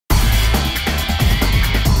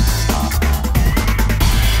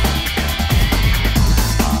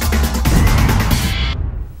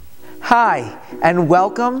Hi, and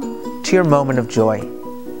welcome to your moment of joy.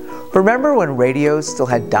 Remember when radios still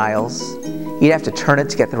had dials? You'd have to turn it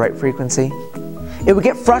to get the right frequency. It would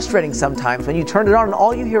get frustrating sometimes when you turn it on and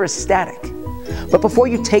all you hear is static. But before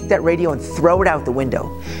you take that radio and throw it out the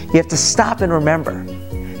window, you have to stop and remember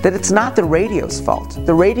that it's not the radio's fault.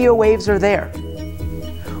 The radio waves are there.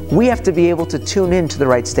 We have to be able to tune into the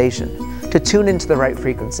right station, to tune into the right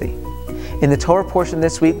frequency. In the Torah portion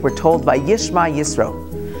this week, we're told by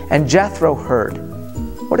Yisro, and Jethro heard.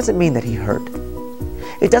 What does it mean that he heard?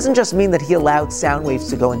 It doesn't just mean that he allowed sound waves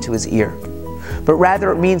to go into his ear, but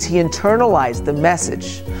rather it means he internalized the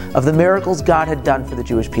message of the miracles God had done for the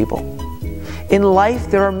Jewish people. In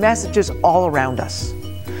life, there are messages all around us.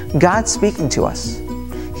 God's speaking to us.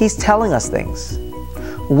 He's telling us things.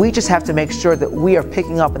 We just have to make sure that we are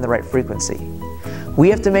picking up in the right frequency. We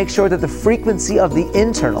have to make sure that the frequency of the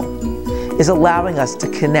internal is allowing us to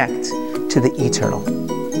connect to the eternal.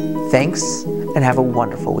 Thanks, and have a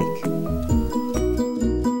wonderful week.